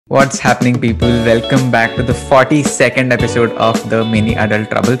What's happening, people? Welcome back to the 42nd episode of the Mini Adult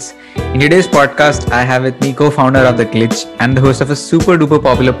Troubles. In today's podcast, I have with me co-founder of The Glitch and the host of a super duper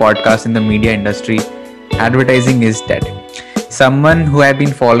popular podcast in the media industry, Advertising is Dead. Someone who I've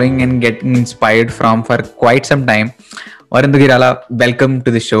been following and getting inspired from for quite some time. Varun Duggirala, welcome to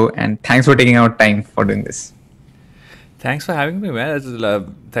the show and thanks for taking out time for doing this. Thanks for having me, man.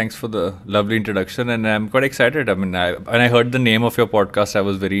 Thanks for the lovely introduction, and I'm quite excited. When I heard the name of your podcast, I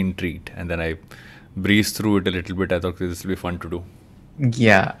was very intrigued, and then I breezed through it a little bit. I thought this will be fun to do.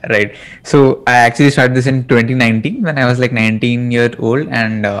 Yeah, right. So I actually started this in 2019 when I was like 19-year-old,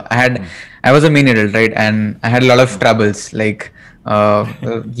 and I was a main adult, right? And I had a lot of troubles, like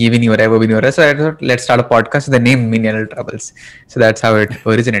even whatever. So I thought, let's start a podcast with the name Mini Adult Troubles. So that's how it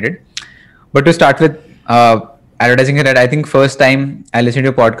originated. But to start with, advertising it, I think first time I listened to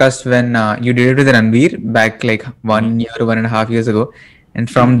your podcast when you did it with Ranveer back like 1.5 years ago, and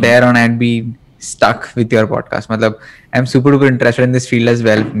from there on I'd be stuck with your podcast. I'm super duper interested in this field as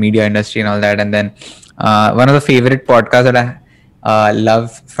well, media industry and all that. And then one of the favorite podcasts that I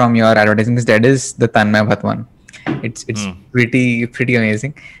love from your Advertising is Dead is the Tanmay Bhatt one. It's pretty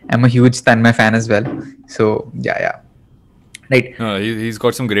amazing. I'm a huge Tanmay fan as well. So yeah. Right. He's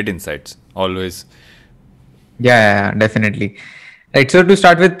got some great insights always. Yeah, definitely. Right. So to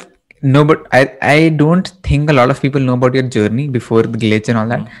start with, but I don't think a lot of people know about your journey before the glitch and all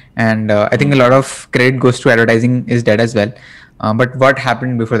that. And I think a lot of credit goes to Advertising is Dead as well. But what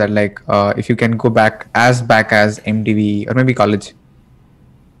happened before that? Like, if you can go back as MTV or maybe college.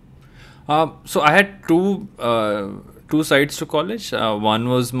 So I had two sides to college. One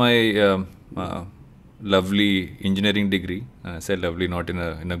was my lovely engineering degree. I say lovely, not in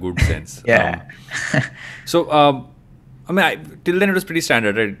a good sense. Yeah. Till then it was pretty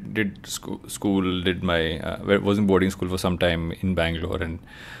standard. I did school, did my was in boarding school for some time in Bangalore, and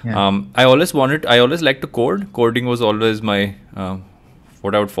I always liked to code. Coding was always my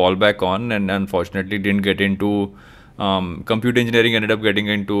what I would fall back on, and unfortunately didn't get into computer engineering. Ended up getting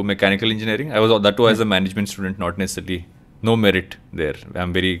into mechanical engineering. I was that too as a management student, not necessarily no merit there.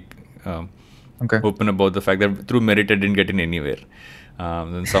 I'm very open about the fact that through merit I didn't get in anywhere.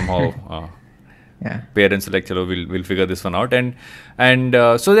 Then somehow parents were like, "Chalo, we'll figure this one out." And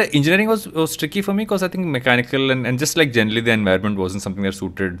so the engineering was tricky for me because I think mechanical and just like generally the environment wasn't something that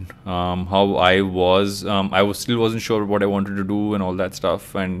suited how I was. I still wasn't sure what I wanted to do and all that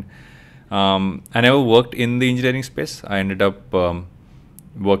stuff. And I never worked in the engineering space. I ended up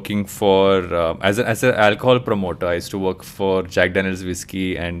working for as an alcohol promoter. I used to work for Jack Daniel's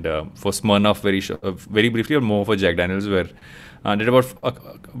whiskey and for Smirnoff very briefly, or more for Jack Daniel's, where I did about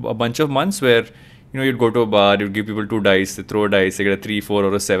a bunch of months where you'd go to a bar, you'd give people 2 dice, they throw a dice, they get a 3, 4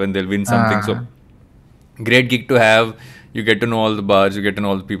 or a 7, they'll win something. So great gig to have. You get to know all the bars, you get to know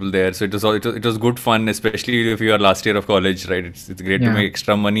all the people there. So it was good fun, especially if you are last year of college, right? It's great to make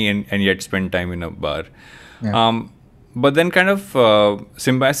extra money and yet spend time in a bar. Yeah. But then kind of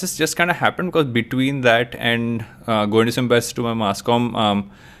Symbiosis just kind of happened because between that and going to Symbiosis to my mass comm,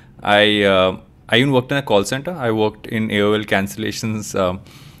 I even worked in a call center. I worked in AOL cancellations.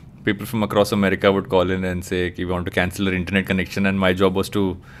 People from across America would call in and say, "We want to cancel our internet connection," and my job was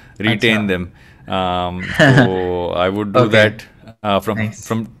to retain them. So I would do that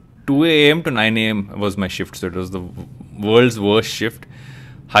from 2 a.m. to 9 a.m. was my shift. So it was the world's worst shift.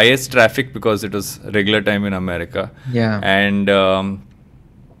 Highest traffic because it was regular time in America. Yeah. And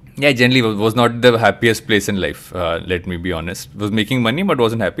generally was not the happiest place in life. Let me be honest. Was making money but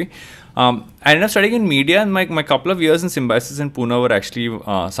wasn't happy. I ended up studying in media, and my couple of years in Symbiosis and Pune were actually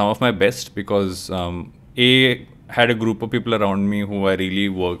some of my best because had a group of people around me who I really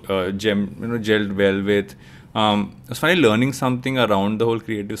gelled well with. It was funny learning something around the whole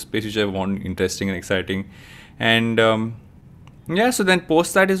creative space which I found interesting and exciting. And so then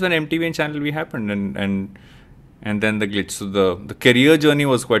post that is when MTV and Channel V happened, and then the glitch. So the career journey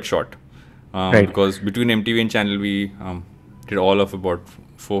was quite short, because between MTV and Channel V, did all of about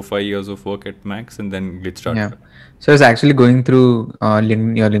 4 or 5 years of work at max, and then glitch started. Yeah. So I was actually going through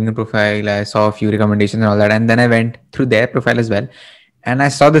your LinkedIn profile. I saw a few recommendations and all that, and then I went through their profile as well, and I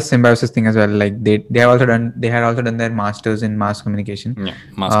saw the Symbiosis thing as well. Like they had also done their masters in mass communication,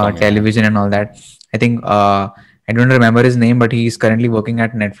 television and all that. I think I don't remember his name, but he's currently working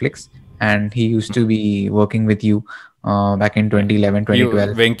at Netflix, and he used to be working with you back in 2011,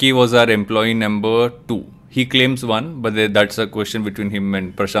 2012. Venki was our employee number 2. He claims 1, but that's a question between him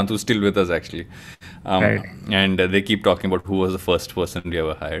and Prashant, who's still with us actually. And they keep talking about who was the first person we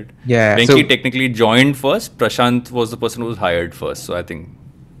ever hired. Yeah. Venki technically joined first. Prashant was the person who was hired first. So I think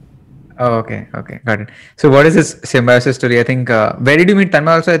Oh, okay, okay, got it. So what is this symbiosis story? I think where did you meet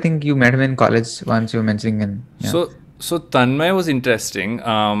Tanmay? Also, I think you met him in college once. You were mentioning, and yeah. So Tanmay was interesting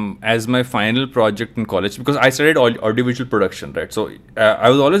as my final project in college because I studied audiovisual production, right? So I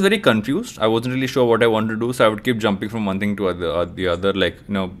was always very confused. I wasn't really sure what I wanted to do, so I would keep jumping from one thing to the other. Like,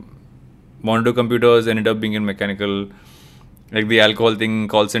 wanted to do computers, ended up being in mechanical, like the alcohol thing,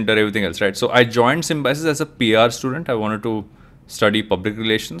 call center, everything else, right? So I joined Symbiosis as a PR student. I wanted to study public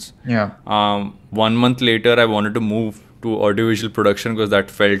relations. Yeah. 1 month later, I wanted to move to audiovisual production because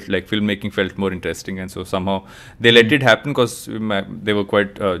that felt like filmmaking felt more interesting, and so somehow they let it happen because they were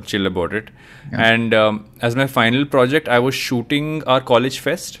quite chill about it. Yeah. And as my final project, I was shooting our college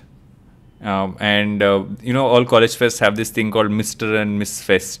fest. All college fests have this thing called Mr. and Miss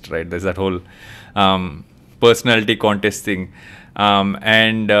Fest, right? There's that whole personality contest thing.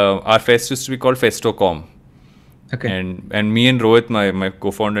 Our fest used to be called Festocom. Okay. And me and Rohit, my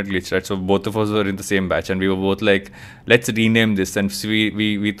co-founder at Glitch, right? So both of us were in the same batch, and we were both like, let's rename this. And so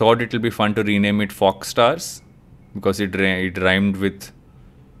we thought it'll be fun to rename it Fox Stars because it rhymed with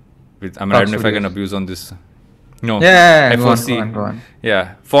I mean, I don't know if I can abuse on this. No. Yeah. FOC. Go on.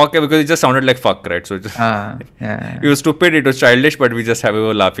 Yeah. Fuck, because it just sounded like fuck, right? So it just it was stupid, it was childish, but we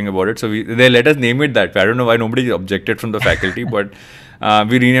were laughing about it. So they let us name it that way. I don't know why nobody objected from the faculty, but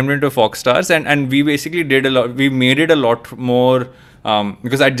we renamed it to Fox Stars, and we basically did a lot. We made it a lot more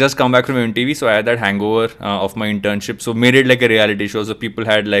because I'd just come back from MTV, so I had that hangover of my internship. So made it like a reality show. So people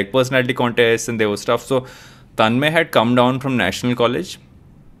had like personality contests and there was stuff. So Tanmay had come down from National College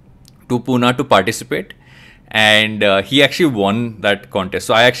to Pune to participate. And he actually won that contest.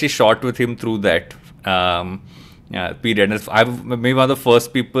 So I actually shot with him through that period. And I maybe one of the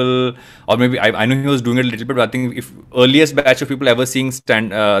first people, or maybe I know he was doing it a little bit, but I think if earliest batch of people ever seeing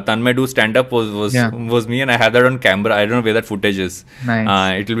Tanmay do stand up was me, and I had that on camera. I don't know where that footage is.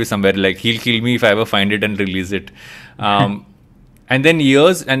 Nice. It will be somewhere. Like, he'll kill me if I ever find it and release it. And then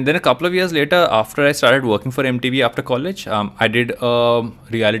a couple of years later, after I started working for MTV after college, I did a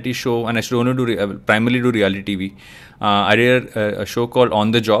reality show, and I should only primarily do reality TV. I did a show called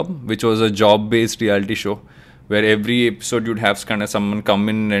On the Job, which was a job-based reality show, where every episode you'd have kind of someone come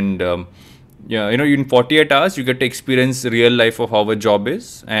in and, in 48 hours, you get to experience real life of how a job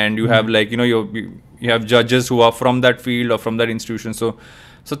is, and you have you have judges who are from that field or from that institution. So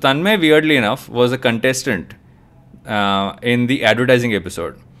Tanmay, weirdly enough, was a contestant in the advertising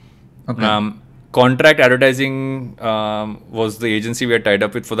episode. Okay. Contract Advertising was the agency we had tied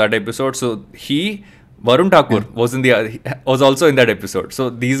up with for that episode. So Varun Thakur was also in that episode.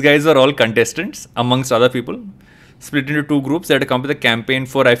 So these guys are all contestants amongst other people, split into two groups. They had to come with a campaign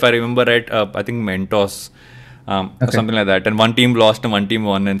for, if I remember right, I think Mentos. Or something like that, and one team lost and one team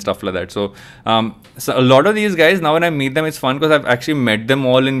won and stuff like that. So a lot of these guys, now when I meet them, it's fun because I've actually met them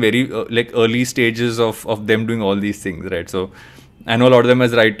all in very early stages of them doing all these things, right? So I know a lot of them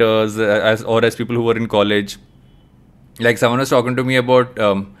as writers, as people who were in college. Like, someone was talking to me about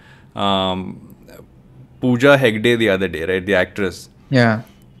Pooja Hegde the other day, right? The actress. Yeah.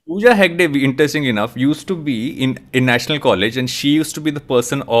 Pooja Hegde, interestingly enough, used to be in National College, and she used to be the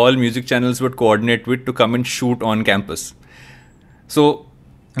person all music channels would coordinate with to come and shoot on campus. So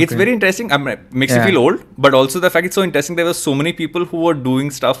it's very interesting. I mean, it makes you feel old, but also the fact it's so interesting. There were so many people who were doing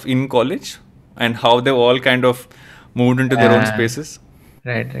stuff in college, and how they all kind of moved into their own spaces.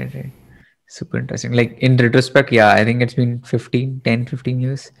 Right. Super interesting. Like, in retrospect, I think it's been 10-15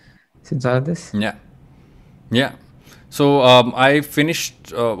 years since all of this. Yeah. So I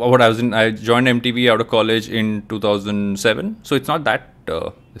finished I joined MTV out of college in 2007. So it's not that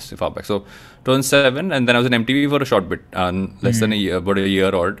far back. So 2007, and then I was in MTV for a short bit, less than a year, about a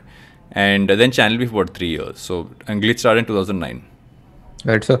year odd, and then Channel V for about 3 years. So, and Glitch started in 2009.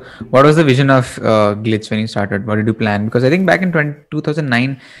 Right. So what was the vision of Glitch when you started? What did you plan? Because I think back in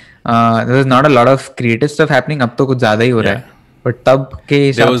 2009, there was not a lot of creative stuff happening. Ab to kuch zyada hi ho raha hai. But tab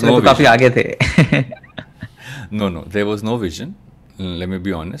ke hisab se to काफी आगे थे. No, there was no vision. Let me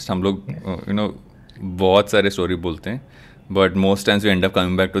be honest. हम लोग, बहुत सारे story बोलते हैं, but most times we end up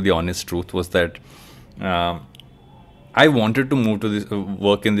coming back to the honest truth was that I wanted to move to this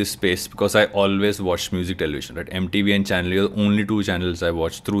work in this space because I always watched music television, right? MTV and Channel V are the only two channels I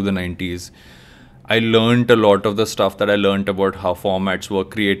watched through the 90s. I learned a lot of the stuff that I learned about how formats were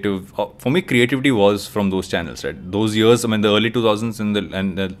creative. For me, creativity was from those channels, right? Those years, I mean, the early 2000s and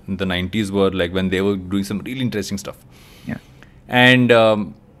the 90s were like when they were doing some really interesting stuff. Yeah. And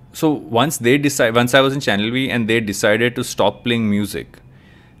so once I was in Channel V and they decided to stop playing music,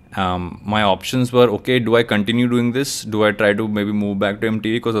 my options were, okay, do I continue doing this? Do I try to maybe move back to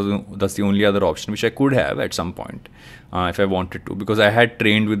MTV? Because that's the only other option which I could have at some point if I wanted to. Because I had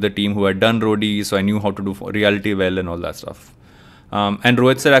trained with the team who had done roadies, so I knew how to do reality well and all that stuff. And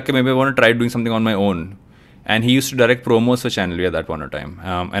Rohit said, okay, maybe I want to try doing something on my own. And he used to direct promos for Channel V at that point of time.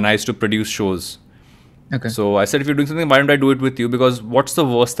 And I used to produce shows. Okay. So I said, if you're doing something, why don't I do it with you? Because what's the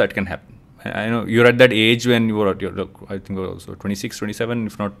worst that can happen? I know you're at that age when you were at your, I think also 26, 27,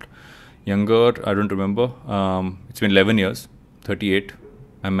 if not younger. I don't remember. It's been 11 years, 38.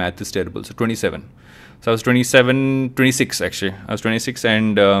 My math is terrible. So 27. So I was 26 actually. I was 26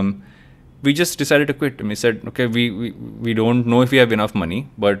 and we just decided to quit. And we said, okay, we don't know if we have enough money,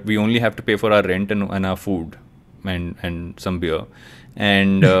 but we only have to pay for our rent and our food and some beer.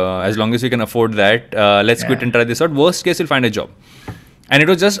 And as long as we can afford that, let's quit and try this out. Worst case, we'll find a job. And it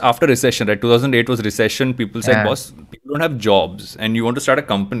was just after recession, right? 2008 was recession. People said, boss, people don't have jobs and you want to start a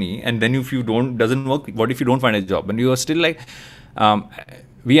company. And then if you doesn't work, what if you don't find a job? And you are still like,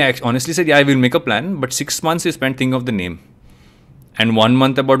 we honestly said, yeah, we'll make a plan. But 6 months we spent thinking of the name. And 1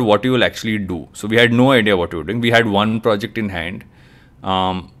 month about what you will actually do. So we had no idea what we were doing. We had one project in hand.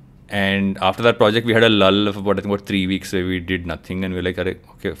 And after that project, we had a lull of about 3 weeks where we did nothing. And we were like,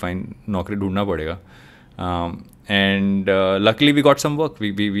 okay, fine, naukri dhoondna padega. And luckily we got some work.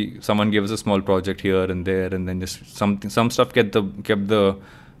 Someone gave us a small project here and there, and then just some stuff kept the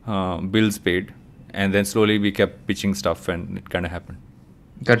bills paid, and then slowly we kept pitching stuff, and it kind of happened.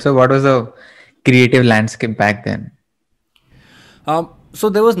 So what was the creative landscape back then? So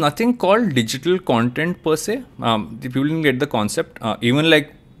there was nothing called digital content per se. The people didn't get the concept. Even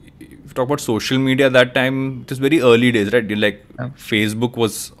like if you talk about social media that time, it was very early days, right? Like Facebook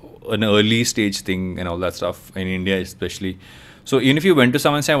was an early stage thing and all that stuff in India especially. So even if you went to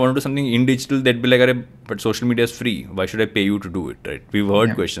someone and say, I want to do something in digital, they'd be like, but social media is free. Why should I pay you to do it, right? We've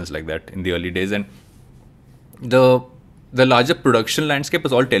heard questions like that in the early days. And the larger production landscape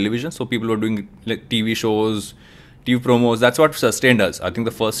was all television. So people were doing like TV shows, TV promos. That's what sustained us. I think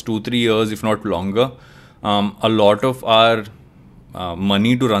the first 2-3 years, if not longer, a lot of our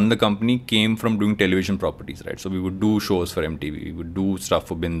money to run the company came from doing television properties, right? So we would do shows for MTV, we would do stuff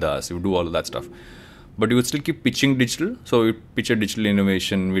for Bindas, we would do all of that stuff. But we would still keep pitching digital. So we'd pitch a digital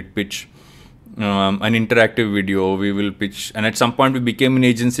innovation, we'd pitch an interactive video, we will pitch. And at some point we became an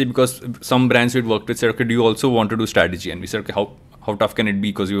agency because some brands we'd worked with said, okay, do you also want to do strategy? And we said, okay, how tough can it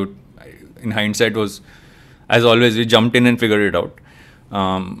be? Because in hindsight was, as always, we jumped in and figured it out.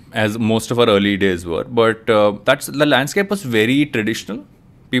 As most of our early days were. But the landscape was very traditional.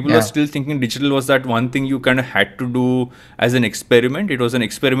 People were still thinking digital was that one thing you kind of had to do as an experiment. It was an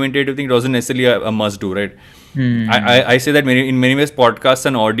experimentative thing. It wasn't necessarily a must do, right? I say that in many ways, podcasts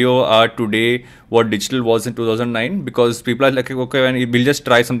and audio are today what digital was in 2009, because people are like, okay, we'll just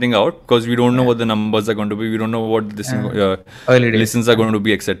try something out because we don't know what the numbers are going to be. We don't know what listens are going to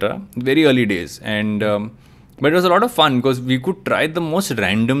be, etc. Very early days. And but it was a lot of fun because we could try the most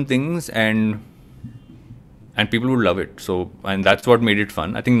random things and people would love it. So, and that's what made it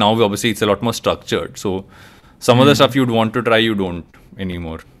fun. I think now obviously it's a lot more structured. So some of the stuff you'd want to try, you don't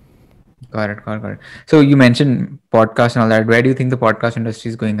anymore. Got it. So you mentioned podcast and all that. Where do you think the podcast industry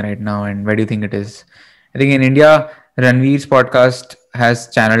is going right now, and where do you think it is? I think in India, Ranveer's podcast has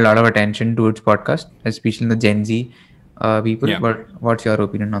channeled a lot of attention to its podcast, especially in the Gen Z people. Yeah. But what's your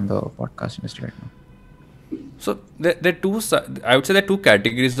opinion on the podcast industry right now? So there are I would say there are two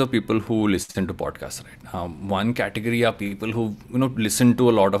categories of people who listen to podcasts, right? One category are people who listen to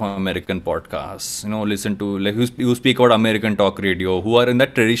a lot of American podcasts, listen to like who speak about American talk radio, who are in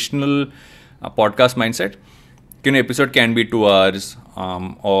that traditional podcast mindset. Episode can be 2 hours,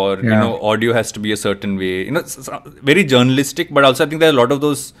 or audio has to be a certain way. It's very journalistic, but also I think there are a lot of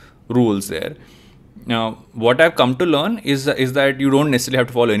those rules there. Now, what I've come to learn is that you don't necessarily have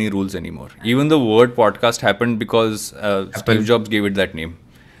to follow any rules anymore. Even the word podcast happened because Steve Jobs gave it that name,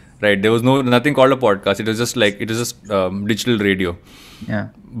 right? There was nothing called a podcast. It was just digital radio. Yeah.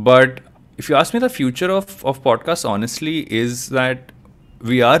 But if you ask me, the future of podcasts, honestly, is that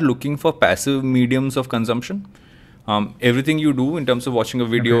we are looking for passive mediums of consumption. Everything you do in terms of watching a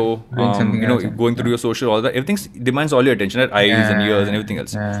video, going through your social, all that, everything demands all your attention, right? Eyes and ears and everything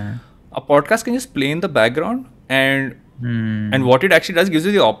else. Yeah. A podcast can just play in the background, and what it actually does gives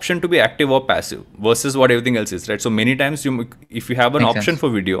you the option to be active or passive versus what everything else is, right? So many times if you have an option for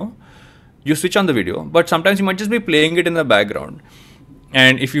video, you switch on the video, but sometimes you might just be playing it in the background.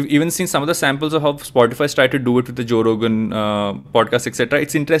 And if you've even seen some of the samples of how Spotify's tried to do it with the Joe Rogan podcast, etc.,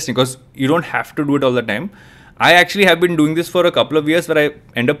 it's interesting because you don't have to do it all the time. I actually have been doing this for a couple of years where I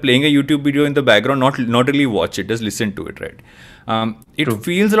end up playing a YouTube video in the background, not really watch it, just listen to it, right? It True.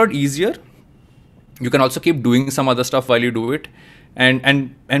 feels a lot easier. You can also keep doing some other stuff while you do it,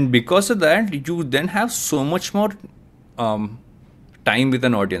 and because of that, you then have so much more time with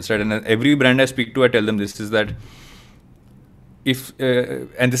an audience, right? And every brand I speak to, I tell them this is that if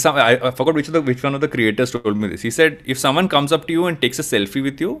and this I forgot which one of the creators told me this. He said if someone comes up to you and takes a selfie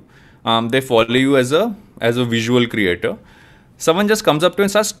with you, they follow you as a visual creator. Someone just comes up to you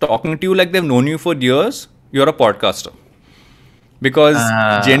and starts talking to you like they've known you for years. You're a podcaster. Because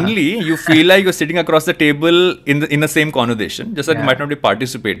generally you feel like you're sitting across the table in the same conversation, just that you might not be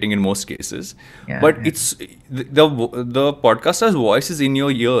participating in most cases. But it's the podcaster's voice is in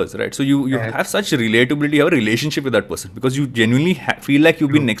your ears, right? So you have such relatability, you have a relationship with that person because you genuinely feel like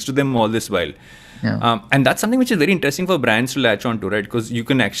you've been next to them all this while. And that's something which is very interesting for brands to latch on to, right? Because you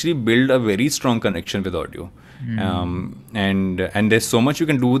can actually build a very strong connection with audio. And there's so much you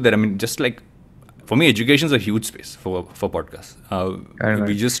can do there. I mean, just like for me, education is a huge space for podcasts.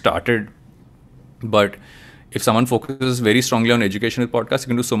 We just started, but if someone focuses very strongly on education with podcasts, you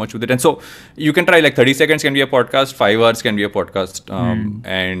can do so much with it. And so you can try like 30 seconds can be a podcast, 5 hours can be a podcast,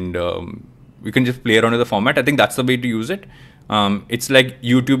 and you can just play around with the format. I think that's the way to use it. It's like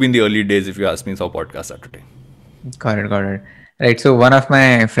YouTube in the early days, if you ask me, is how podcasts are today. Got it. Right. So one of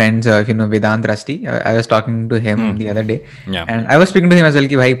my friends, Vedant Rusty, I was talking to him the other day, and I was speaking to him as well.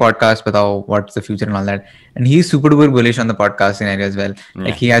 Ki bhai podcast, batao, what's the future and all that. And he's super duper bullish on the podcast scenario as well.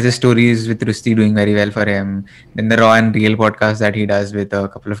 Like he has his stories with Rusty doing very well for him. Then the Raw and Real podcast that he does with a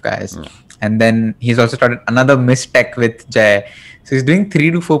couple of guys, and then he's also started another Miss Tech with Jay. So he's doing 3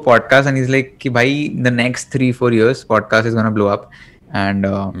 to 4 podcasts, and he's like, ki bhai, in the next 3-4 years, podcast is gonna blow up, and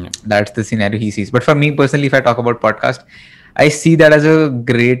that's the scenario he sees. But for me personally, if I talk about podcast, I see that as a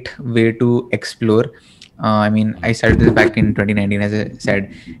great way to explore. I mean, I started this back in 2019, as I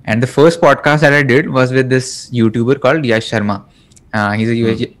said. And the first podcast that I did was with this YouTuber called Yash Sharma.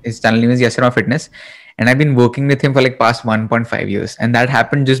 His channel name is Yash Sharma Fitness. And I've been working with him for like past 1.5 years. And that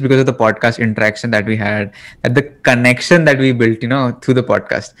happened just because of the podcast interaction that we had, and the connection that we built, through the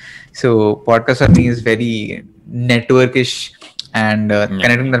podcast. So podcast for me is very networkish and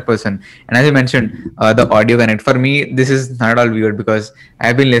connecting that person. And as you mentioned, the audio connect, for me this is not at all weird because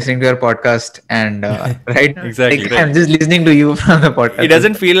I've been listening to your podcast and right, exactly, like, I'm just listening to you from the podcast. It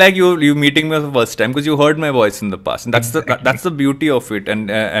doesn't feel like you meeting me for the first time because you heard my voice in the past, and that's the beauty of it. And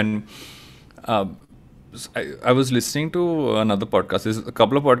I was listening to another podcast. There's a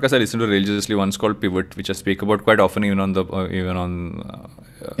couple of podcasts I listen to religiously. One's called Pivot, which I speak about quite often, even on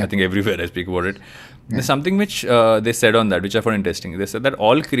I think everywhere I speak about it. There's something which they said on that, which I found interesting. They said that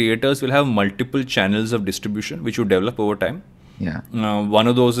all creators will have multiple channels of distribution, which you develop over time. One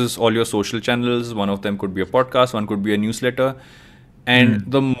of those is all your social channels. One of them could be a podcast. One could be a newsletter. And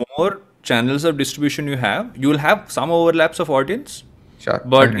the more channels of distribution you will have some overlaps of audience. Sure.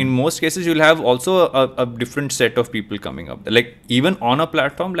 But in most cases, you'll have also a different set of people coming up. Like even on a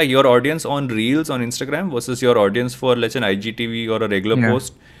platform, like your audience on Reels on Instagram versus your audience for, let's say, an IGTV or a regular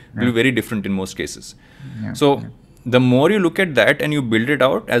post will be very different in most cases. So the more you look at that and you build it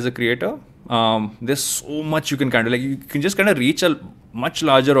out as a creator, there's so much you can kind of you can just kind of reach a much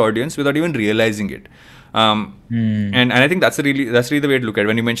larger audience without even realizing it. And I think that's really the way to look at it.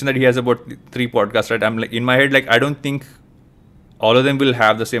 When you mentioned that he has about 3 podcasts, right? I'm like in my head, like I don't think all of them will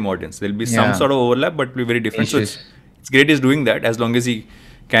have the same audience. There'll be some sort of overlap, but will be very different. So it's great he's doing that as long as he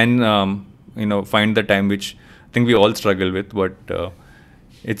can, find the time, which I think we all struggle with. But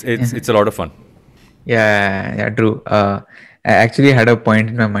it's a lot of fun. Yeah, true. I actually had a point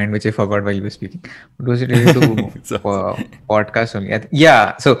in my mind which I forgot while you were speaking. What was it related to podcast only?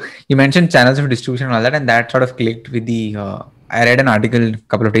 Yeah. So you mentioned channels of distribution and all that, and that sort of clicked with the. I read an article a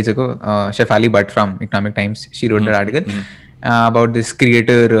couple of days ago. Shefali Bhatt from Economic Times, she wrote that article. About this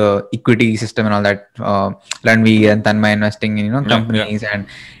creator equity system and all that, Ranveer and Tanmay investing in companies,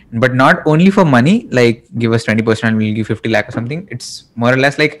 but not only for money, like give us 20% and we'll give 50 lakh or something. It's more or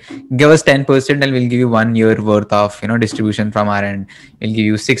less like give us 10% and we'll give you 1 year worth of distribution from our end. We'll give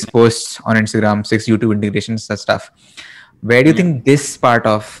you 6 posts on Instagram, 6 YouTube integrations, that stuff. Where do you think this part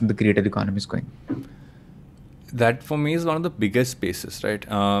of the creator economy is going? That for me is one of the biggest spaces, right?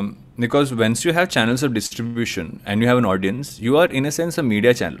 Because once you have channels of distribution and you have an audience, you are in a sense a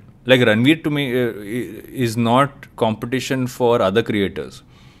media channel. Like Ranveer to me is not competition for other creators.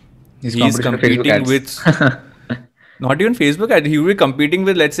 He's competing with not even Facebook. He will be competing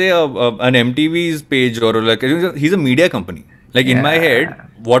with, let's say, an MTV's page, or like he's a media company. Like in my head,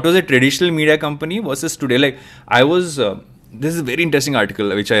 what was a traditional media company versus today? Like I was. This is a very interesting article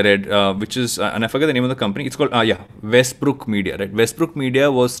which I read, which is, and I forget the name of the company. It's called, Westbrook Media, right? Westbrook Media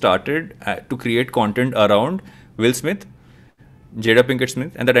was started to create content around Will Smith Jada Pinkett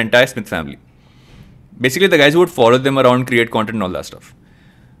Smith, and that entire Smith family. Basically, the guys who would follow them around, create content and all that stuff.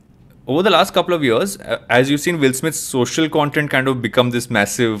 Over the last couple of years, as you've seen Will Smith's social content kind of become this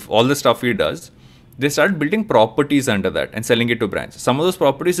massive, all the stuff he does, they started building properties under that and selling it to brands. Some of those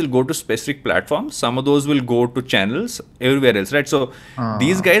properties will go to specific platforms. Some of those will go to channels everywhere else, right? So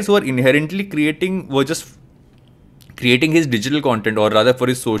these guys who are inherently were just creating his digital content, or rather for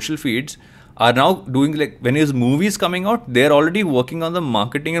his social feeds, are now doing, like, when his movie is coming out, they're already working on the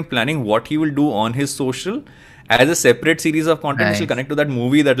marketing and planning what he will do on his social as a separate series of content which will connect to that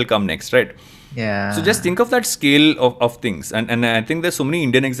movie that will come next, right? Yeah. So just think of that scale of things. And I think there's so many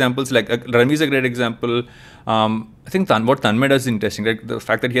Indian examples, like Rami is a great example. I think what Tanmay does is interesting, right? The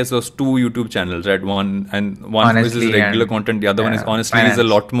fact that he has those 2 YouTube channels, right? One is his regular content, the other one is Honestly finance. Is a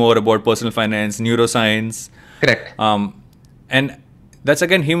lot more about personal finance, neuroscience. Correct. And that's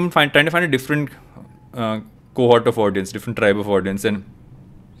again him trying to find a different cohort of audience, different tribe of audience. And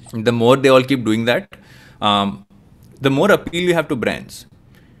the more they all keep doing that, the more appeal you have to brands.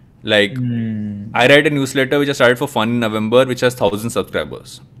 Like, I write a newsletter which I started for fun in November, which has 1,000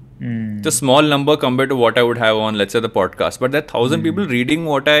 subscribers. It's a small number compared to what I would have on, let's say, the podcast. But there are 1,000 people reading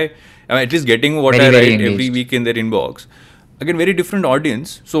what at least getting what I write engaged every week in their inbox. Again, very different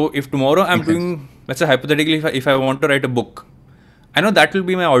audience. So if tomorrow I'm doing, let's say hypothetically, if I want to write a book, I know that will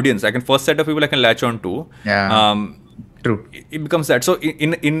be my audience. I can first set of people I can latch on to. Yeah. True. It becomes that. So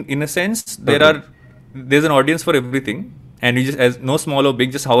in a sense, there's an audience for everything. And you just, as no small or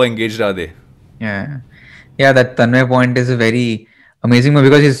big, just how engaged are they? Yeah. That Tanmay point is a very amazing one,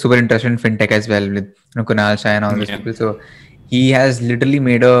 because he's super interested in fintech as well, with Kunal Shah and all these people. So he has literally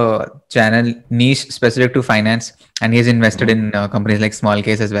made a channel niche specific to finance, and he's invested in companies like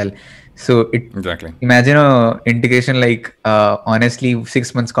Smallcase as well. So imagine a integration like honestly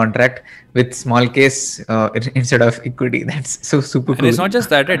 6 months contract with Smallcase instead of equity. That's so super cool. And it's not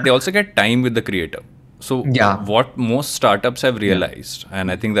just that, right? They also get time with the creator. So what most startups have realized, and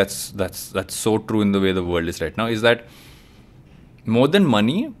I think that's so true in the way the world is right now, is that more than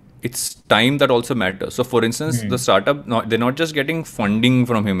money, it's time that also matters. So for instance, the startup, they're not just getting funding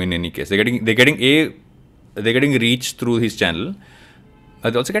from him in any case. They're getting reach through his channel.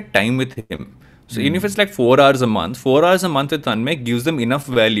 They also get time with him. So even if it's like 4 hours a month with Tanmay gives them enough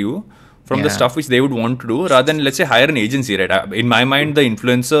value from the stuff which they would want to do, rather than, let's say, hire an agency, right? In my mind, the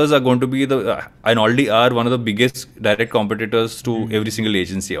influencers are going to be and already are one of the biggest direct competitors to every single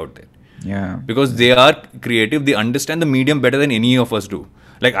agency out there. Yeah. Because they are creative, they understand the medium better than any of us do.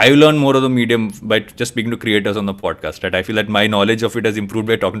 Like, I learn more of the medium by just speaking to creators on the podcast, right? I feel that my knowledge of it has improved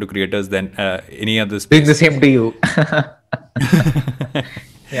by talking to creators than any other space. Doing the same to you.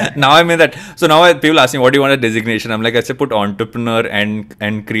 Now I'm in that. So now people ask me, what do you want a designation? I'm like, I say put entrepreneur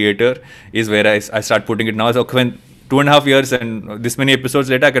and creator is where I start putting it now. So when 2.5 years and this many episodes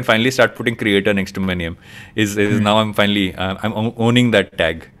later, I can finally start putting creator next to my name. Now I'm finally I'm owning that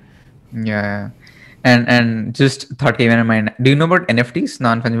tag. Yeah. And just thought came in my mind. Do you know about NFTs,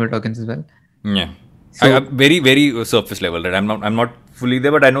 non-fungible tokens, as well? Yeah. So, very, very surface level, right? I'm not fully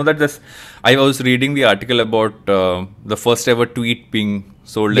there, but I know that I was reading the article about the first ever tweet being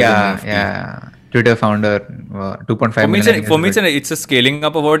sold as an NFT. Yeah. Twitter founder, 2.5 million. For me, it's a scaling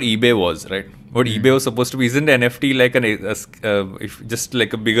up of what eBay was, right? What eBay was supposed to be. Isn't NFT like if just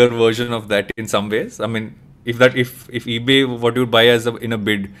like a bigger version of that in some ways? I mean, if eBay, what you would buy in a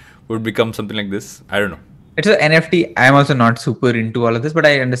bid would become something like this, I don't know. It's an NFT. I'm also not super into all of this, but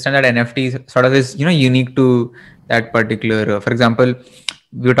I understand that NFT sort of is, unique to that particular. For example,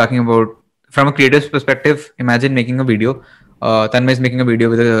 we were talking about from a creator's perspective. Imagine making a video. Tanmay is making a video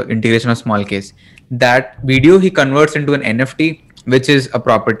with the integration of Smallcase. That video he converts into an NFT, which is a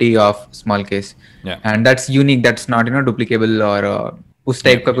property of Smallcase. Yeah. And that's unique. That's not duplicable or उस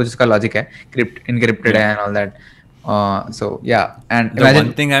type का कुछ इसका logic है, encrypted and all that. And the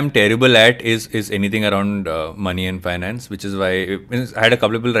one thing I'm terrible at is anything around money and finance, which is why I had a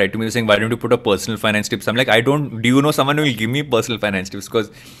couple of people write to me saying, why don't you put a personal finance tips? I'm like, do you know someone who will give me personal finance tips?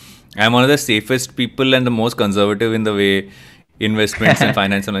 Because I'm one of the safest people and the most conservative in the way investments and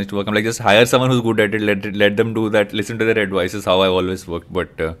finance and to work. I'm like, just hire someone who's good at it, let them do that, listen to their advice is how I've always worked. But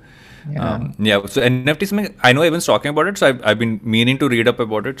so NFTs, I know everyone's talking about it, so I've been meaning to read up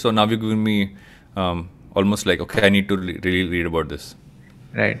about it. So now you've given me almost like, okay, I need to really read about this.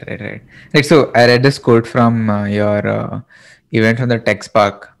 Right. Like, so I read this quote from your event from the Tech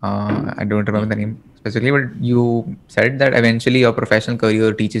Spark. I don't remember the name specifically, but you said that eventually your professional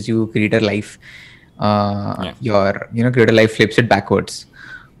career teaches you creator life. Your creator life flips it backwards.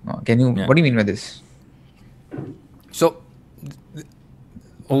 What do you mean by this? So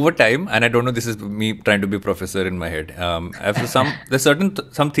over time, and I don't know, this is me trying to be a professor in my head. After there's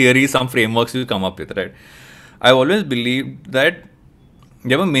some theories, some frameworks you come up with, right? I always believed that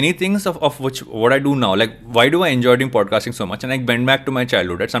there were many things of which what I do now. Like, why do I enjoy doing podcasting so much? And I bend back to my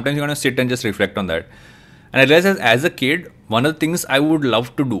childhood. Right? Sometimes you're gonna sit and just reflect on that. And I realized as a kid, one of the things I would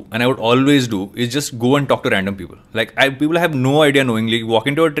love to do, and I would always do, is just go and talk to random people. Like, people have no idea knowingly. Walk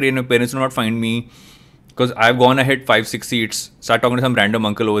into a train, my parents will not find me because I've gone ahead 5-6 seats, start talking to some random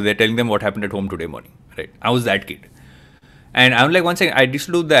uncle over there, telling them what happened at home today morning. Right? I was that kid. And I'm like, one second, I used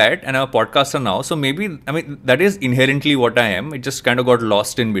to do that, and I'm a podcaster now. So maybe, I mean, that is inherently what I am. It just kind of got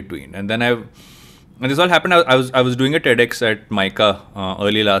lost in between. And then and this all happened. I was doing a TEDx at Micah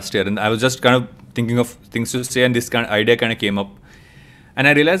early last year, and I was just kind of thinking of things to say, and this kind of idea kind of came up. And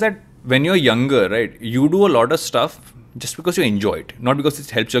I realized that when you're younger, right, you do a lot of stuff just because you enjoy it, not because it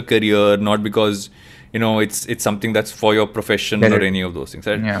helps your career, not because it's something that's for your profession or any of those things.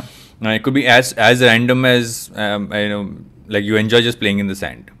 Right? Yeah. It could be as random as like you enjoy just playing in the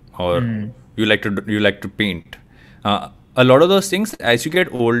sand, or you like to paint. A lot of those things, as you get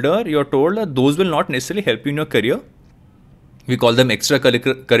older, you're told that those will not necessarily help you in your career. We call them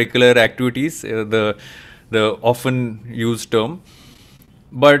extracurricular activities, the often used term.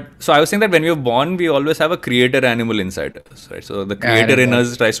 But so I was saying that when we are born, we always have a creator animal inside us, right? So the creator in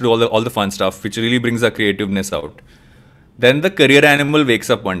us tries to do all the fun stuff, which really brings our creativeness out. Then the career animal wakes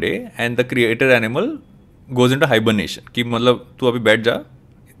up one day, and the creator animal goes into hibernation. Ki matlab tu abhi baith ja,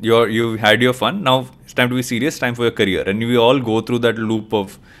 you had your fun. Now it's time to be serious. Time for your career, and we all go through that loop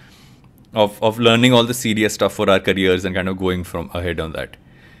of learning all the serious stuff for our careers and kind of going from ahead on that.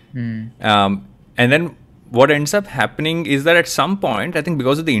 And then what ends up happening is that at some point, I think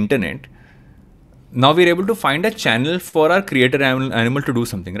because of the internet, now we're able to find a channel for our creator animal to do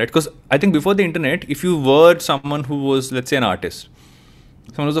something, right? Because I think before the internet, if you were someone who was, let's say, an artist,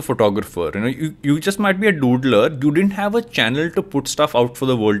 someone who's a photographer, you just might be a doodler. You didn't have a channel to put stuff out for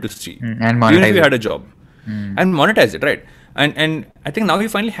the world to see. And monetize even if you had a job. And monetize it, right? And I think now we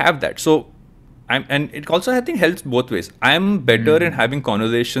finally have that. So, and it also, I think, helps both ways. I'm better in having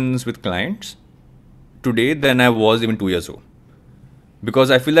conversations with clients today than I was even 2 years ago. Because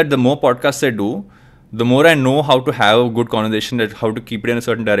I feel that the more podcasts I do, the more I know how to have a good conversation, how to keep it in a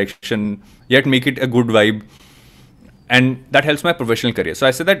certain direction, yet make it a good vibe. And that helps my professional career. So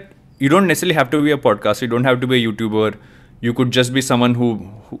I say that you don't necessarily have to be a podcaster, you don't have to be a YouTuber. You could just be someone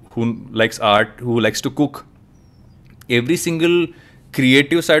who likes art, who likes to cook. Every single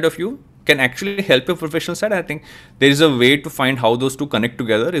creative side of you can actually help your professional side. I think there is a way to find how those two connect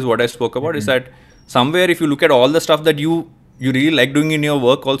together, is what I spoke about, is that somewhere if you look at all the stuff that you really like doing in your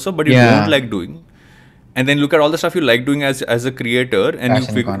work also, but you don't like doing, and then look at all the stuff you like doing as a creator,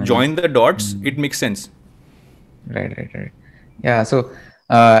 and you join the dots, it makes sense. Right. Yeah, so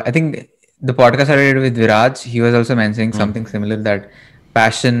I think the podcast I did with Viraj, he was also mentioning something similar, that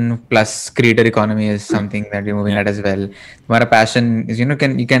passion plus creator economy is something that you're moving at as well. Your passion is, you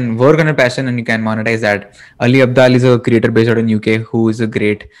can work on a passion and you can monetize that. Ali Abdal is a creator based out in UK who is a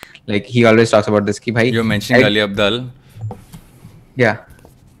great, like, he always talks about this. Ki, bhai, you're mentioning Ali Abdal. Yeah.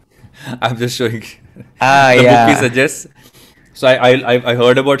 I'm just showing the book he suggests. So I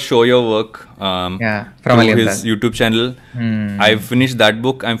heard about Show Your Work from his YouTube channel. I've finished that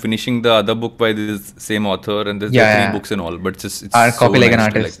book. I'm finishing the other book by this same author, and there's 3 books and all. But it's Copy so Like an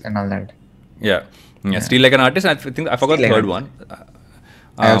Artist and all that. Yeah. Steal Like an Artist. I think I forgot the third one.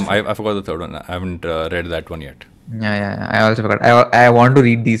 I forgot the third one. I haven't read that one yet. Yeah. I also forgot. I want to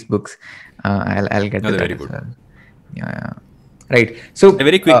read these books. I'll get to that. Very good. Well. Yeah. Right. So they're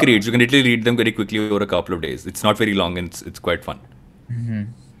very quick reads. You can literally read them very quickly over a couple of days. It's not very long, and it's quite fun.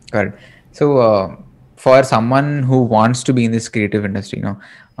 Correct. So for someone who wants to be in this creative industry,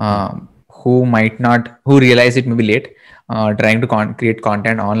 who realize it may be late, trying to create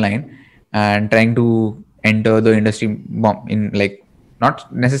content online and trying to enter the industry in, like,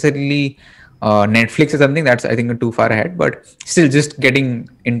 not necessarily Netflix or something, that's I think too far ahead, but still just getting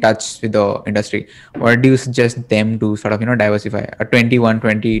in touch with the industry. What do you suggest them to sort of diversify? A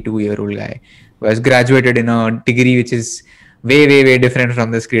 22-year-old guy who has graduated in a degree which is way different from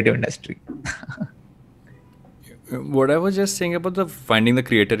this creative industry. What I was just saying about the finding the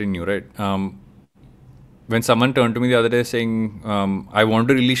creator in you, right? When someone turned to me the other day saying, I want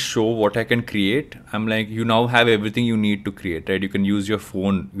to really show what I can create, I'm like, you now have everything you need to create, right? You can use your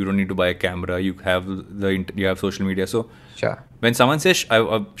phone. You don't need to buy a camera. You have social media. So sure. When someone says,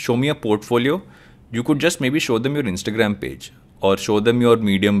 show me a portfolio, you could just maybe show them your Instagram page or show them your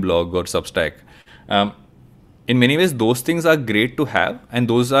Medium blog or Substack. in many ways, those things are great to have, and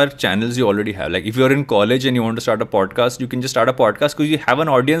those are channels you already have. Like if you're in college and you want to start a podcast, you can just start a podcast because you have an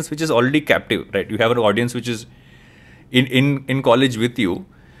audience which is already captive, right? You have an audience which is in college with you.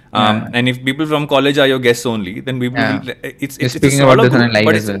 And if people from college are your guests only, then people will, it's a speaking about smaller this on a group, live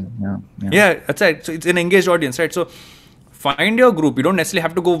but as it's well. yeah, that's right. So it's an engaged audience, right? So find your group. You don't necessarily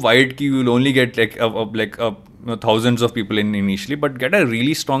have to go wide. You will only get like thousands of people in initially, but get a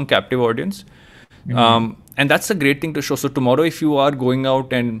really strong captive audience. And that's a great thing to show. So tomorrow, if you are going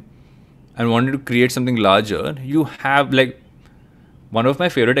out and wanted to create something larger, you have, like, one of my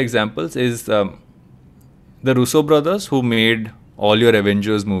favorite examples is the Russo brothers, who made all your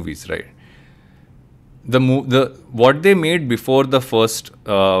Avengers movies, right? What they made before the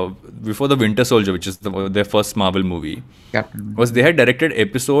Winter Soldier, which is their first Marvel movie, was they had directed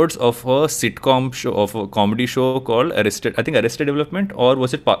episodes of a sitcom show, of a comedy show called Arrested Development, or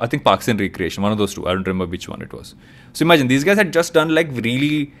was it I think Parks and Recreation, one of those two. I don't remember which one it was. So imagine these guys had just done like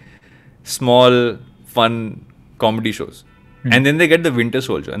really small, fun comedy shows. And then they get the Winter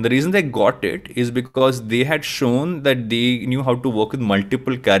Soldier. And the reason they got it is because they had shown that they knew how to work with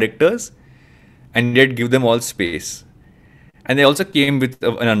multiple characters and yet give them all space. And they also came with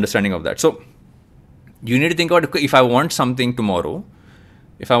an understanding of that. So you need to think about, if I want something tomorrow,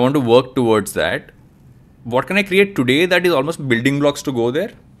 if I want to work towards that, what can I create today that is almost building blocks to go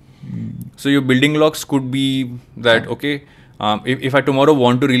there? So your building blocks could be that, okay, if I tomorrow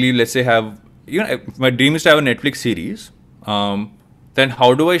want to really, let's say, have, my dream is to have a Netflix series, then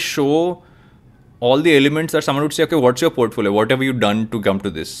how do I show all the elements that someone would say, okay, what's your portfolio? What have you done to come to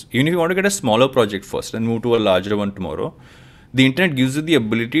this? Even if you want to get a smaller project first and move to a larger one tomorrow, the internet gives you the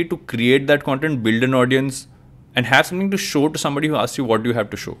ability to create that content, build an audience, and have something to show to somebody who asks you, what do you have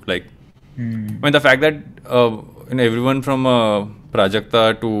to show? Like, I mean, the fact that everyone from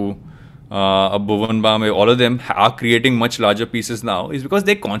Prajakta to a Bhuvan Bam, all of them are creating much larger pieces now is because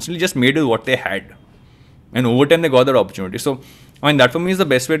they constantly just made with what they had. And over time, they got that opportunity. So, I mean, that for me is the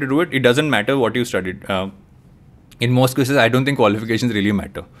best way to do it. It doesn't matter what you studied. In most cases, I don't think qualifications really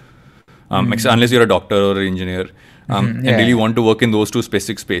matter. Unless you're a doctor or an engineer and really want to work in those two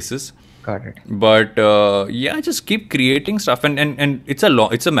specific spaces. Got it. But just keep creating stuff. And it's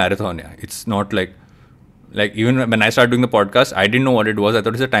a marathon. Yeah. It's not like even when I started doing the podcast, I didn't know what it was. I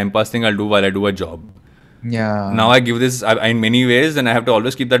thought it's a time pass thing I'll do while I do a job. Yeah. Now I give this in many ways, and I have to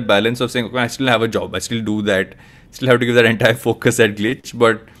always keep that balance of saying, okay, I still have a job, I still do that, still have to give that entire focus at Glitch.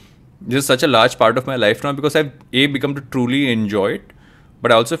 But this is such a large part of my life now because I've become to truly enjoy it.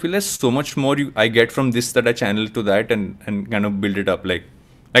 But I also feel there's so much more I get from this that I channel to that and kind of build it up. Like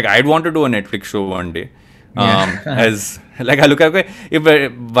I'd want to do a Netflix show one day. As like I look at, okay,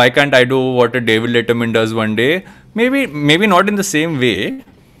 why can't I do what a David Letterman does one day? Maybe not in the same way.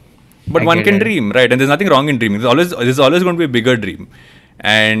 But one can dream, right? And there's nothing wrong in dreaming. There's always going to be a bigger dream.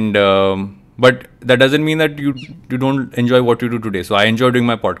 And but that doesn't mean that you don't enjoy what you do today. So I enjoy doing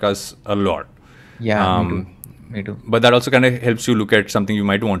my podcast a lot. Yeah, me too. But that also kind of helps you look at something you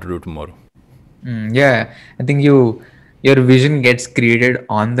might want to do tomorrow. Yeah, I think your vision gets created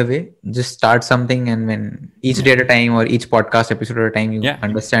on the way. Just start something, and when each day at a time or each podcast episode at a time, you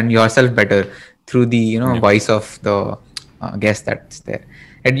understand yourself better through the voice of the guest that's there.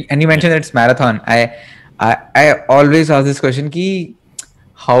 And you mentioned that it's marathon. I always ask this question: ki,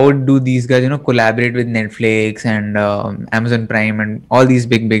 how do these guys collaborate with Netflix and Amazon Prime and all these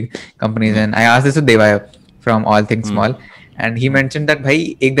big companies? And I asked this to Devaya from All Things Small, and he mentioned that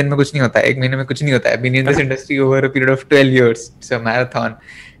bhai, ek din mein kuch nahi hota hai, ek mahine mein kuch nahi hota hai. I've been in this industry over a period of 12 years. It's a marathon,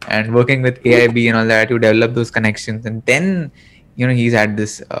 and working with AIB and all that, you develop those connections, and then he's at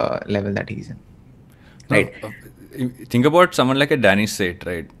this level that he's in. Right. Think about someone like a Danny Sate,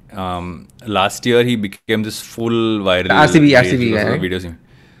 right? Last year he became this full viral RCB guy, right? Videos.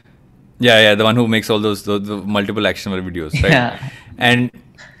 Yeah, the one who makes all those the multiple action videos, right? Yeah.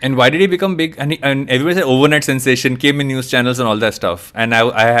 And why did he become big? And everybody said overnight sensation, came in news channels and all that stuff. And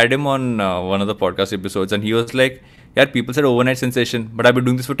I had him on one of the podcast episodes, and he was like, "Yeah, people said overnight sensation, but I've been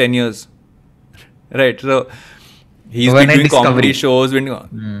doing this for 10 years, right?" So he's been doing comedy shows.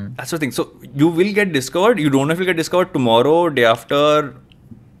 That's the thing. So you will get discovered. You don't know if you'll get discovered tomorrow, day after,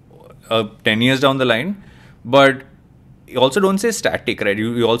 10 years down the line. But you also don't say static, right?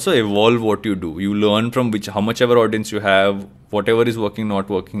 You also evolve what you do. You learn from how much ever audience you have, whatever is working, not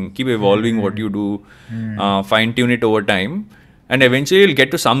working. Keep evolving what you do. Fine tune it over time. And eventually you'll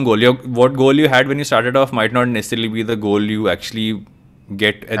get to some goal. What goal you had when you started off might not necessarily be the goal you actually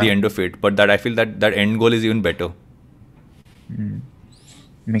get at the end of it. But that I feel that end goal is even better.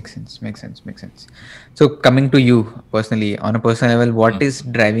 Makes sense. So coming to you personally, on a personal level, what is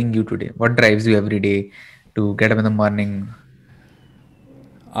driving you today? What drives you every day? to get up in the morning?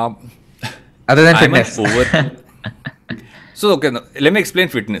 Um, Other than I'm an fitness. over. So okay, now, let me explain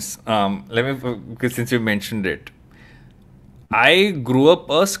fitness. Because since you mentioned it, I grew up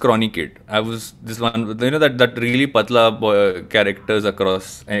a scrawny kid. I was this one, that really patla boy characters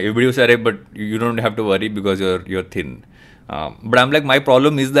across. And everybody was saying, but you don't have to worry because you're thin. But I'm like, my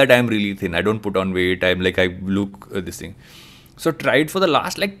problem is that I'm really thin. I don't put on weight. I'm like, I look this thing. So tried for the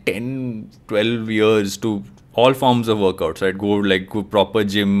last like 10, 12 years to all forms of workouts. Right, go proper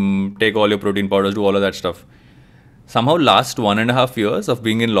gym, take all your protein powders, do all of that stuff. Somehow last 1.5 years of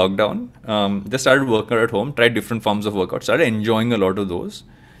being in lockdown, just started working out at home, tried different forms of workout, started enjoying a lot of those,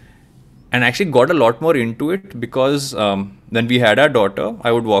 and actually got a lot more into it because when we had our daughter,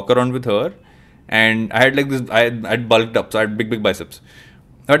 I would walk around with her, and I had like this, I'd bulked up, so I had big biceps.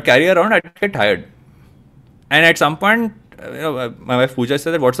 I would carry around, I'd get tired. And at some point, my wife Pooja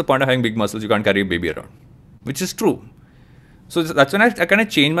said that what's the point of having big muscles? You can't carry a baby around, which is true. So that's when I kind of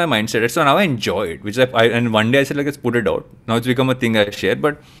changed my mindset. So now I enjoy it, which and one day I said like let's put it out. Now it's become a thing I share.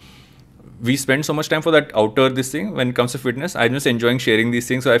 But we spend so much time for that outer this thing when it comes to fitness. I'm just enjoying sharing these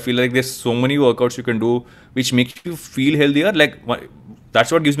things. So I feel like there's so many workouts you can do which make you feel healthier. Like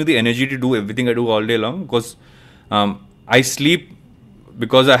that's what gives me the energy to do everything I do all day long. Because I sleep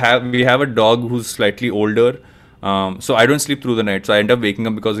because we have a dog who's slightly older. So I don't sleep through the night. So I end up waking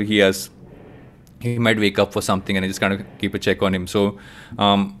up because he might wake up for something and I just kind of keep a check on him. So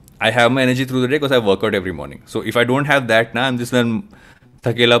I have my energy through the day because I work out every morning. So if I don't have that, now I'm just a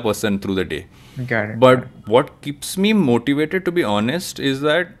thakela person through the day. Got it. But what keeps me motivated, to be honest, is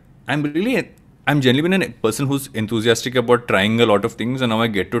that I'm generally been a person who's enthusiastic about trying a lot of things, and now I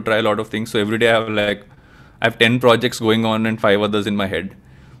get to try a lot of things. So every day I have 10 projects going on and 5 others in my head.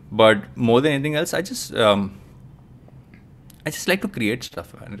 But more than anything else, I just like to create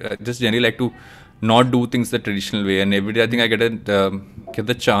stuff. I just generally like to not do things the traditional way. And every day I think I get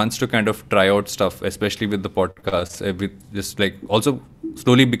the chance to kind of try out stuff, especially with the podcast. With just like also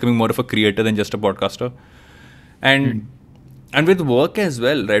slowly becoming more of a creator than just a podcaster. And with work as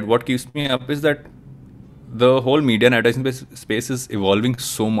well, right? What keeps me up is that the whole media and advertising space is evolving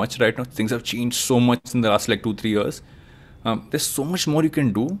so much right now. Things have changed so much in the last like 2-3 years. There's so much more you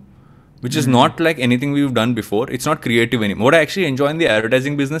can do, which is not like anything we've done before. It's not creative anymore. What I actually enjoy in the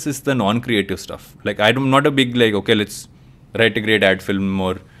advertising business is the non-creative stuff. Like I'm not a big like, okay, let's write a great ad film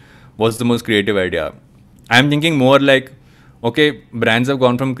or what's the most creative idea. I'm thinking more like, okay, brands have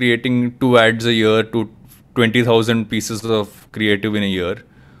gone from creating 2 ads a year to 20,000 pieces of creative in a year.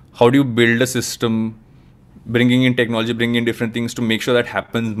 How do you build a system, bringing in technology, bringing in different things to make sure that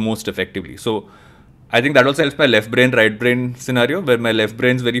happens most effectively? So I think that also helps my left brain, right brain scenario, where my left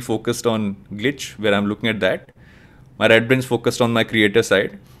brain is very focused on glitch, where I'm looking at that. My right brain is focused on my creator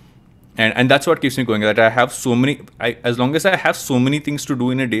side. And that's what keeps me going. That I have so many, as long as I have so many things to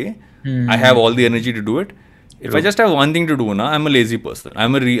do in a day, I have all the energy to do it. If I just have one thing to do now, I'm a lazy person.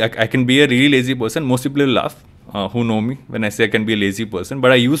 I can be a really lazy person. Most people will laugh who know me when I say I can be a lazy person.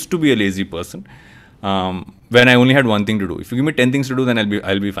 But I used to be a lazy person when I only had one thing to do. If you give me 10 things to do, then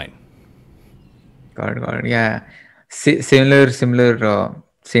I'll be fine. Got it. Yeah. Similar,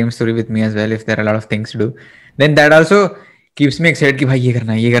 same story with me as well. If there are a lot of things to do, then that also keeps me excited कि भाई ये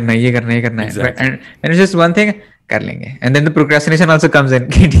करना है. Exactly. And it's just one thing, कर लेंगे. And then the procrastination also comes in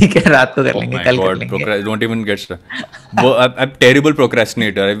कि ठीक है रात को कर लेंगे, कल कर लेंगे. Don't even get started. I'm a terrible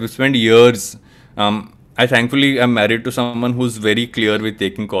procrastinator. I've spent years. I thankfully am married to someone who's very clear with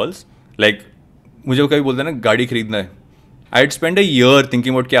taking calls. Like मुझे कभी बोलता है ना गाड़ी खरीदना है. I'd spend a year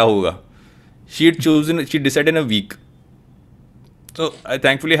thinking about क्या होगा. She'd decide in a week. So I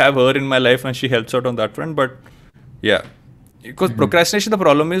thankfully have her in my life and she helps out on that front. But yeah, because procrastination, the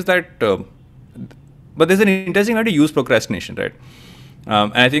problem is that, but there's an interesting way to use procrastination, right?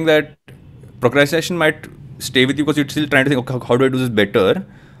 And I think that procrastination might stay with you because you're still trying to think, okay, how do I do this better?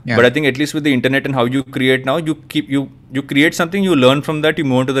 Yeah. But I think at least with the internet and how you create now, you create something, you learn from that, you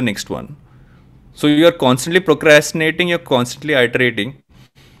move on to the next one. So you're constantly procrastinating, you're constantly iterating.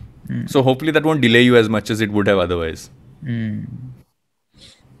 So hopefully that won't delay you as much as it would have otherwise.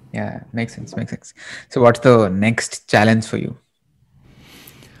 Yeah, makes sense. So what's the next challenge for you?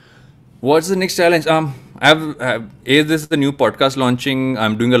 What's the next challenge? This is the new podcast launching.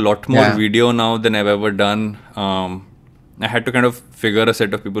 I'm doing a lot more video now than I've ever done. I had to kind of figure a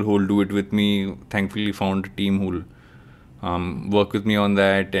set of people who will do it with me. Thankfully found a team who will work with me on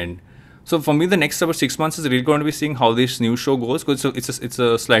that. And so for me, the next about 6 months is really going to be seeing how this new show goes, because it's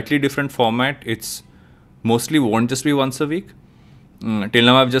a slightly different format. It's mostly won't just be once a week. Till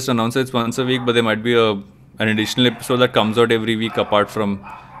now, I've just announced it's once a week, but there might be an additional episode that comes out every week apart from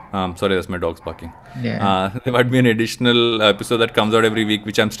Sorry, that's my dog's barking. Yeah. There might be an additional episode that comes out every week,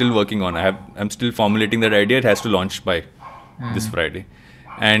 which I'm still working on. I'm still formulating that idea. It has to launch by this Friday,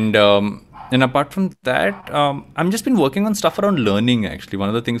 and apart from that, I'm just been working on stuff around learning. Actually, one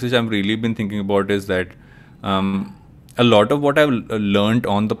of the things which I'm really been thinking about is that a lot of what I've learned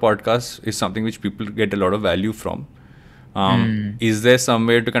on the podcast is something which people get a lot of value from. Is there some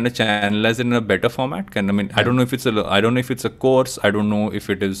way to kind of channelize it in a better format? I don't know if it's a course. I don't know if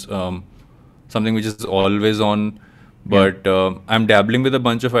it is something which is always on, but I'm dabbling with a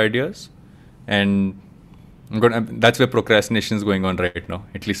bunch of ideas, and that's where procrastination is going on right now,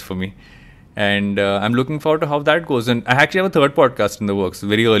 at least for me. And I'm looking forward to how that goes. And I actually have a third podcast in the works,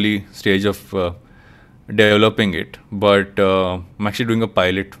 very early stage of developing it, but I'm actually doing a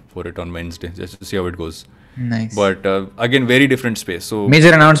pilot for it on Wednesday just to see how it goes. Nice. But again, very different space. So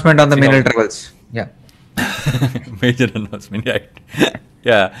major announcement on the mineral travels. Yeah. Major announcement, right?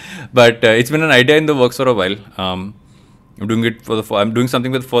 Yeah, but it's been an idea in the works for a while. I'm doing it I'm doing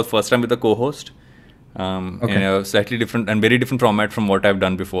something for the first time with a co-host. In a slightly different and very different format from what I've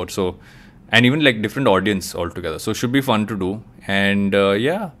done before. So, and even like different audience altogether. So it should be fun to do. And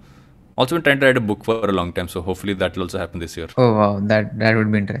also been trying to write a book for a long time. So hopefully that will also happen this year. Oh wow, that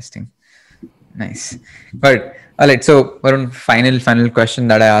would be interesting. Nice. But all right. So Varun, final question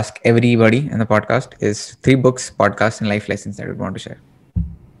that I ask everybody in the podcast is 3 books, podcasts, and life lessons that you would want to share.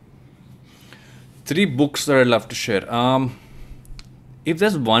 3 books that I'd love to share. If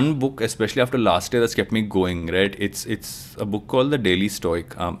there's one book, especially after last year, that's kept me going, right? It's a book called The Daily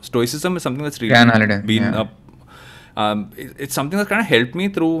Stoic. Stoicism is something that's really been up. It's something that kind of helped me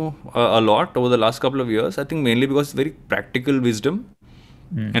through a lot over the last couple of years. I think mainly because it's very practical wisdom.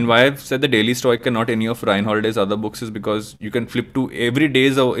 And why I've said The Daily Stoic and not any of Ryan Holiday's other books is because you can flip to every day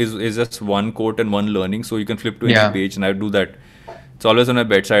is just one quote and one learning. So you can flip to any page, and I do that. It's always on my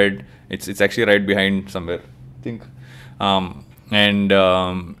bedside. It's actually right behind somewhere, I think. And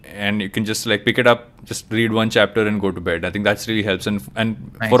you can just like pick it up, just read one chapter and go to bed. I think that's really helps. And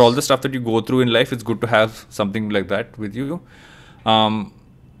Nice. For all the stuff that you go through in life, it's good to have something like that with you.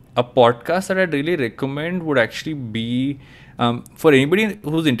 A podcast that I'd really recommend would actually be for anybody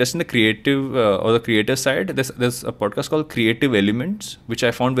who's interested in the creative or the creator side. There's a podcast called Creative Elements, which I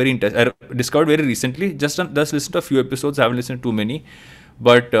found very interesting. I discovered very recently. Just listened to a few episodes. I haven't listened to too many,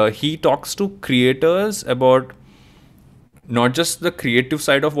 but he talks to creators about not just the creative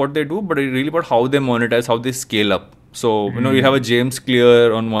side of what they do, but really about how they monetize, how they scale up. So, you have a James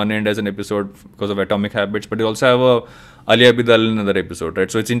Clear on one end as an episode because of Atomic Habits, but you also have a Ali Abidal in another episode,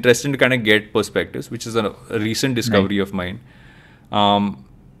 right? So it's interesting to kind of get perspectives, which is a recent discovery of mine. And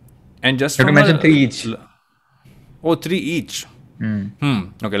just You have to mention 3 each. Oh, 3 each.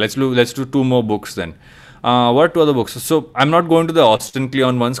 Okay, let's do 2 more books then. What are 2 other books? So I'm not going to the Austin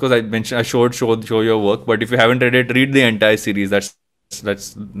Kleon ones because I showed your work. But if you haven't read it, read the entire series. That's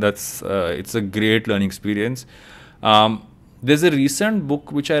it's a great learning experience. There's a recent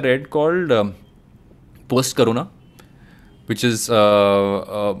book which I read called Post Karuna, which is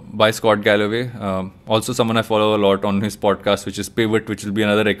by Scott Galloway. Also someone I follow a lot on his podcast, which is Pivot, which will be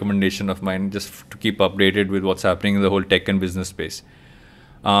another recommendation of mine just to keep updated with what's happening in the whole tech and business space.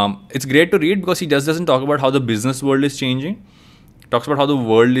 It's great to read because he just doesn't talk about how the business world is changing. He talks about how the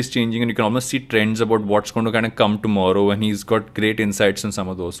world is changing, and you can almost see trends about what's going to kind of come tomorrow, and he's got great insights on some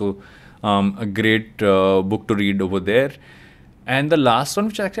of those. So a great book to read over there. And the last one,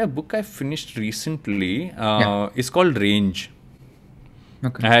 which is actually a book I finished recently, is called Range.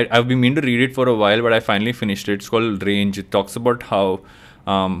 Okay. I've been meaning to read it for a while, but I finally finished it. It's called Range. It talks about how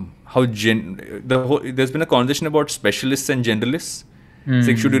there's been a conversation about specialists and generalists. It's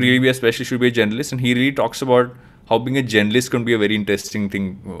like, should you really be a specialist? Should you be a generalist? And he really talks about how being a generalist can be a very interesting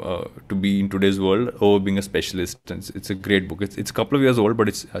thing to be in today's world over being a specialist. And it's a great book. It's a couple of years old, but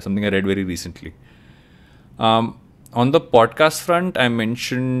it's something I read very recently. On the podcast front, I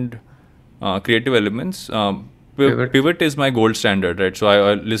mentioned Creative Elements. Pivot is my gold standard, right? So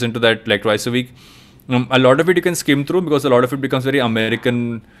I listen to that like twice a week. A lot of it you can skim through because a lot of it becomes very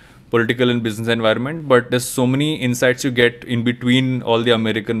American political and business environment, but there's so many insights you get in between all the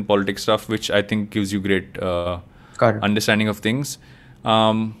American politics stuff, which I think gives you great understanding of things.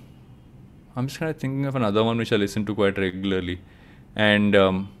 I'm just kind of thinking of another one which I listen to quite regularly. And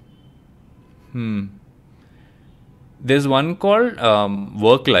there's one called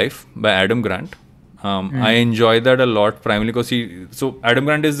Work Life by Adam Grant. I enjoy that a lot, primarily because so Adam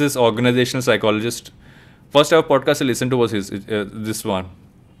Grant is this organizational psychologist. First ever podcast I listened to was this one.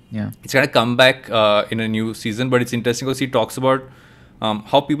 Yeah, it's kind of come back in a new season, but it's interesting because he talks about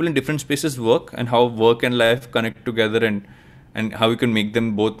how people in different spaces work and how work and life connect together, and and how you can make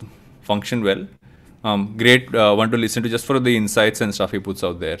them both function well. Great one to listen to just for the insights and stuff he puts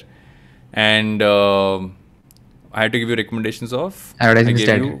out there. And I had to give you recommendations of. Advertising is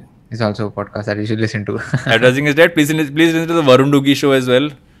Dead is also a podcast that you should listen to. Advertising is Dead. Please listen to the Varun Duggirala show as well.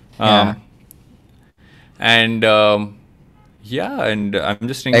 And and I'm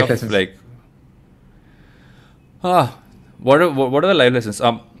just thinking of like, what are the life lessons?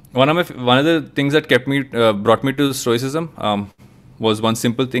 One of the things that brought me to stoicism was one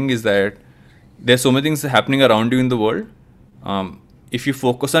simple thing, is that there's so many things happening around you in the world. If you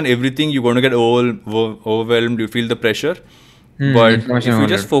focus on everything, you're going to get overwhelmed. You feel the pressure. But if you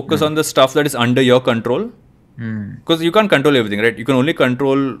just focus on the stuff that is under your control, because you can't control everything, right? You can only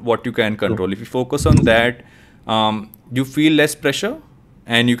control what you can control. If you focus on that, you feel less pressure,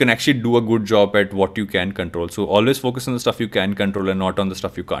 and you can actually do a good job at what you can control. So always focus on the stuff you can control and not on the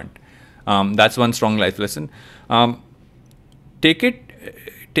stuff you can't. That's one strong life lesson. Take it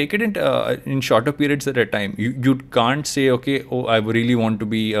in shorter periods at a time. You can't say, okay, I really want to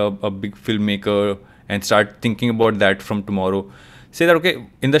be a big filmmaker and start thinking about that from tomorrow. Say that, okay,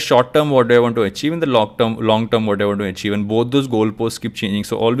 in the short term, what do I want to achieve? In the long term, what do I want to achieve? And both those goalposts keep changing.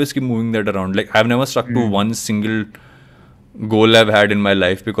 So always keep moving that around. Like, I've never stuck to one single goal I've had in my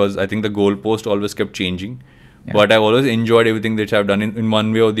life, because I think the goalpost always kept changing. Yeah. But I've always enjoyed everything that I've done in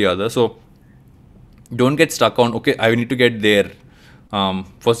one way or the other. So don't get stuck on, okay, I need to get there.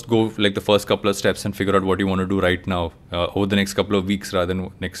 First go like the first couple of steps and figure out what you want to do right now over the next couple of weeks rather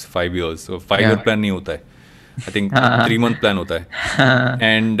than next 5 years. So 5-year plan nahi hota hai. I think 3-month plan hota hai.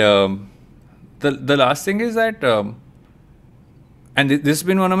 And the last thing is that, and this has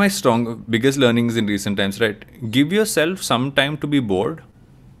been one of my biggest learnings in recent times, right? Give yourself some time to be bored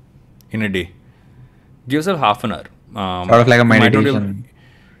in a day. Give yourself half an hour. Sort of like a meditation.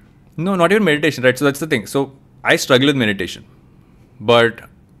 No, not even meditation, right? So that's the thing. So I struggle with meditation. But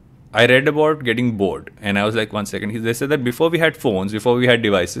I read about getting bored, and I was like, one second. They said that before we had phones, before we had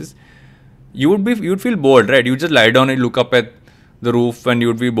devices, you'd feel bored, right? You just lie down and look up at the roof, and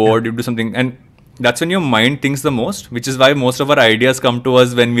you'd be bored. You'd do something, and that's when your mind thinks the most, which is why most of our ideas come to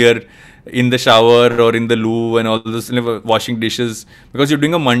us when we are in the shower or in the loo and all this, washing dishes, because you're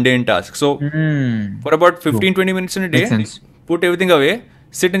doing a mundane task. So for about 15-20 minutes in a day, put everything away,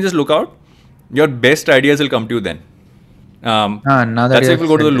 sit and just look out. Your best ideas will come to you then. Now that that's why people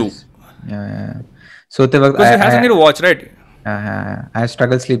go to the loo. So because you have something to watch, right? I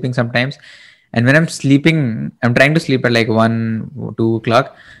struggle sleeping sometimes, and when I'm sleeping, I'm trying to sleep at like 1-2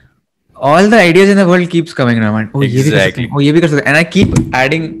 o'clock. All the ideas in the world keeps coming in my mind. Exactly. And I keep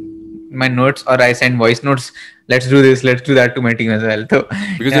adding my notes, or I send voice notes. Let's do this. Let's do that to my team as well. So,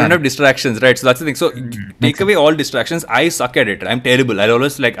 because you don't have distractions, right? So that's the thing. So take away all distractions. I suck at it. I'm terrible.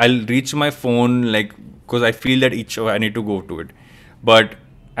 I'll reach my phone because I feel that each hour I need to go to it. But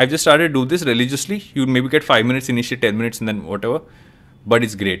I've just started to do this religiously. You maybe get 5 minutes initially, 10 minutes, and then whatever. But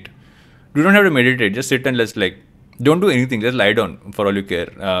it's great. You don't have to meditate. Just sit and don't do anything. Just lie down for all you care.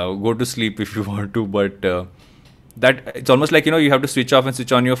 Go to sleep if you want to. But that it's almost like, you have to switch off and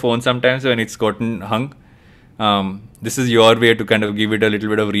switch on your phone sometimes when it's gotten hung. This is your way to kind of give it a little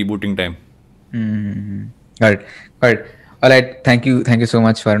bit of rebooting time. Got it. All right. Thank you so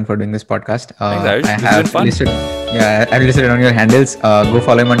much, Varun, for doing this podcast. Thanks, I've listed it on your handles. Go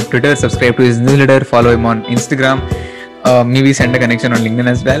follow him on Twitter, subscribe to his newsletter, follow him on Instagram. Maybe send a connection on LinkedIn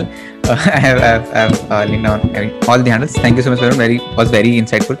as well. I have linked down all the handles. Thank you so much, Varun. Was very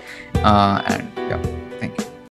insightful. And